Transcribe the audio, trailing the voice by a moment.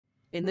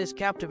In this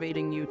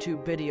captivating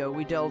YouTube video,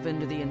 we delve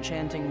into the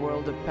enchanting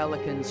world of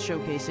pelicans,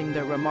 showcasing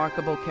their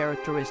remarkable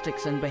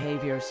characteristics and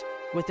behaviors.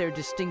 With their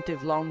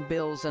distinctive long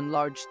bills and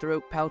large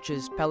throat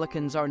pouches,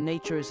 pelicans are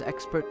nature's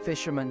expert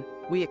fishermen.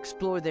 We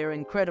explore their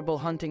incredible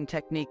hunting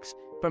techniques,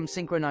 from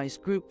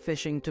synchronized group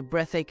fishing to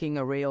breathtaking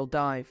aerial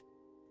dive.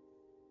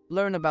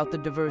 Learn about the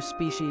diverse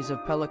species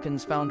of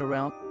pelicans found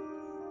around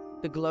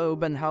the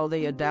globe and how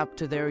they adapt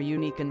to their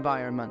unique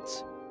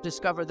environments.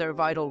 Discover their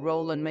vital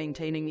role in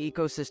maintaining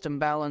ecosystem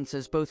balance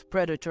as both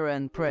predator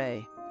and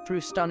prey.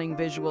 Through stunning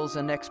visuals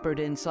and expert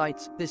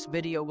insights, this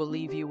video will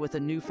leave you with a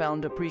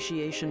newfound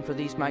appreciation for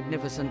these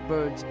magnificent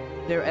birds,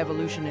 their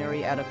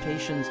evolutionary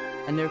adaptations,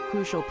 and their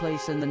crucial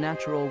place in the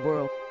natural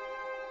world.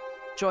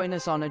 Join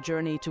us on a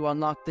journey to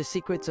unlock the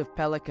secrets of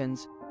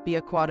pelicans, the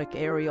aquatic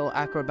aerial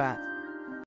acrobat.